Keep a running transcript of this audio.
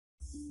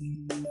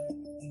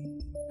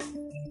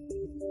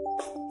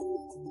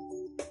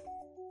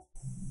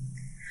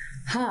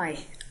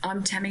Hi,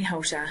 I'm Tammy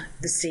Holter,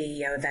 the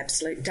CEO of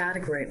Absolute Data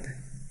Group.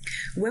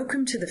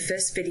 Welcome to the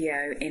first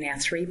video in our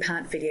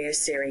three-part video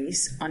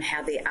series on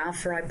how the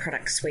R4i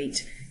product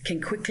suite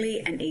can quickly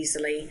and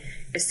easily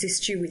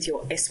assist you with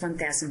your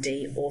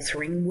S1000D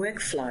authoring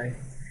workflow.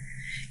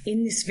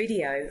 In this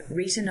video,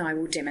 Reeta Nye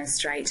will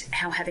demonstrate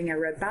how having a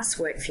robust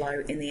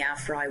workflow in the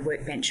R4i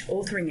Workbench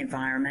Authoring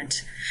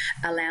environment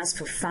allows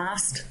for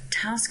fast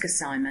task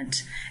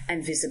assignment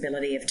and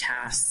visibility of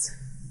tasks.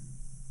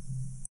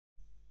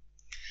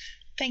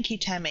 Thank you,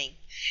 Tammy.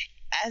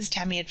 As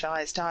Tammy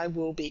advised, I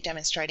will be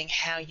demonstrating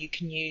how you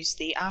can use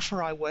the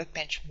R4i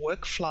Workbench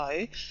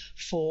workflow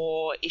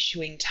for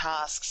issuing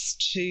tasks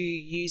to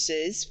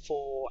users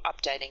for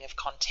updating of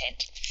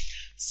content.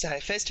 So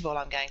first of all,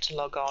 I'm going to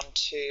log on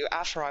to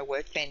R4i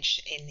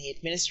Workbench in the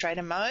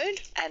administrator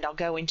mode, and I'll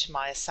go into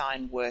my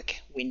Assign Work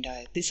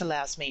window. This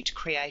allows me to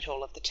create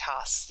all of the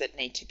tasks that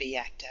need to be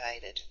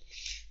activated.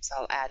 So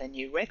I'll add a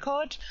new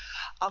record.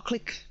 I'll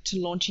click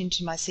to launch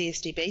into my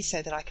CSDB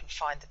so that I can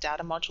find the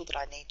data module that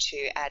I need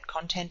to add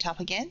content up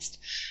against.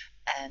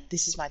 And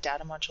this is my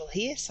data module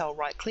here, so I'll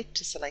right click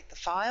to select the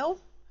file.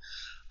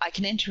 I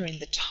can enter in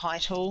the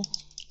title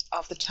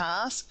of the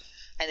task,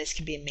 and this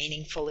can be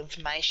meaningful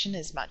information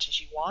as much as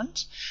you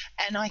want.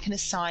 And I can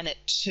assign it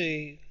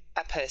to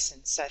a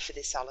person. So for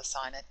this, I'll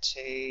assign it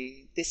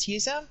to this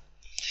user.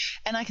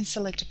 And I can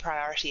select a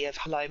priority of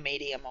low,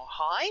 medium, or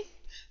high.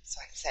 So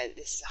I can say that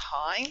this is a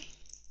high.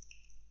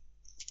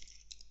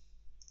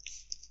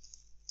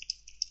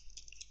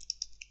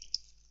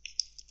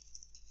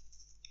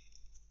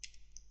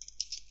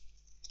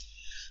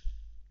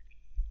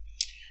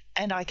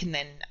 And I can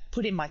then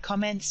put in my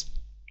comments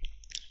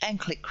and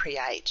click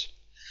Create.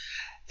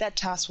 That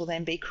task will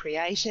then be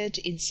created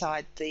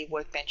inside the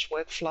Workbench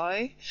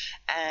workflow,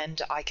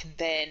 and I can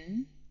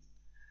then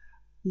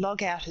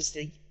log out as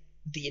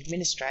the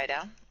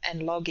administrator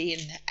and log in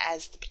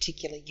as the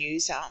particular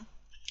user.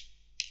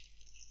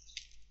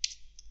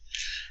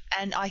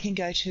 And I can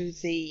go to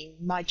the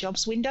My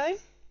Jobs window,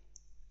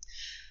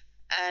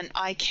 and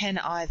I can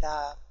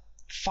either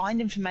find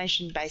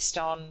information based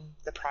on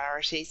the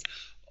priorities,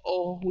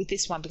 or with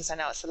this one, because I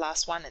know it's the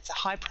last one, it's a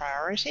high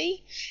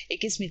priority. It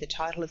gives me the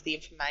title of the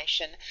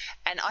information,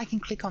 and I can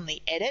click on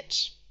the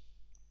edit,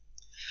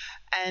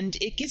 and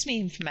it gives me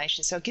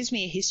information. So it gives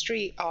me a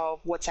history of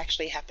what's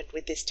actually happened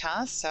with this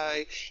task.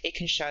 So it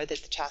can show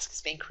that the task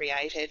has been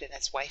created and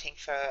it's waiting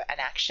for an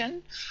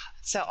action.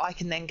 So I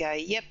can then go,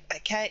 yep,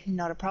 okay,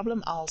 not a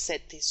problem. I'll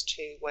set this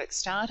to work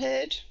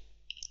started.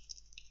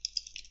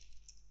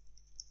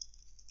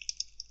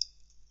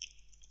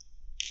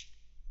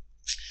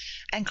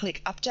 And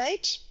click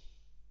Update.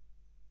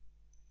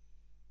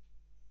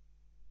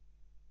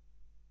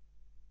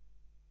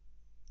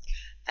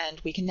 And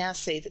we can now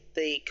see that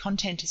the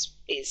content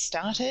is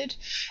started,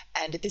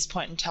 and at this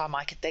point in time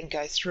I could then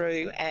go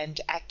through and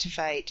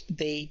activate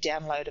the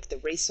download of the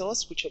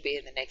resource, which will be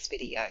in the next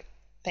video.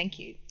 Thank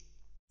you.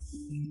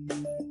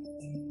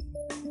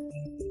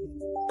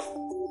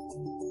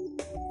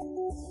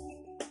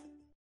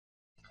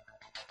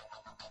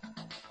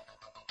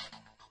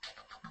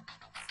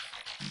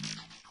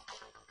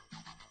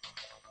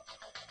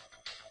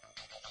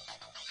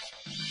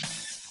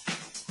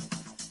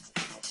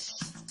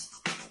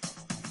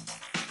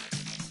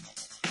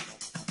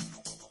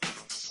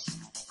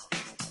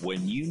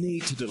 When you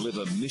need to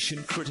deliver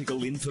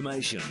mission-critical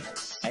information,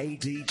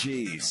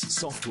 ADG's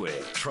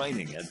software,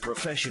 training and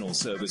professional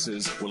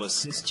services will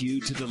assist you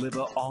to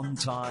deliver on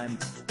time,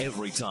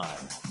 every time.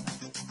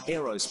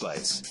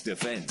 Aerospace,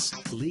 defence,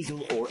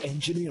 legal or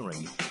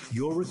engineering,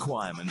 your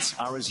requirements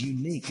are as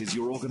unique as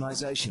your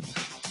organisation.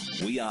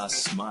 We are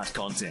smart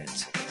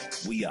content.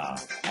 We are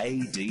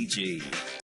ADG.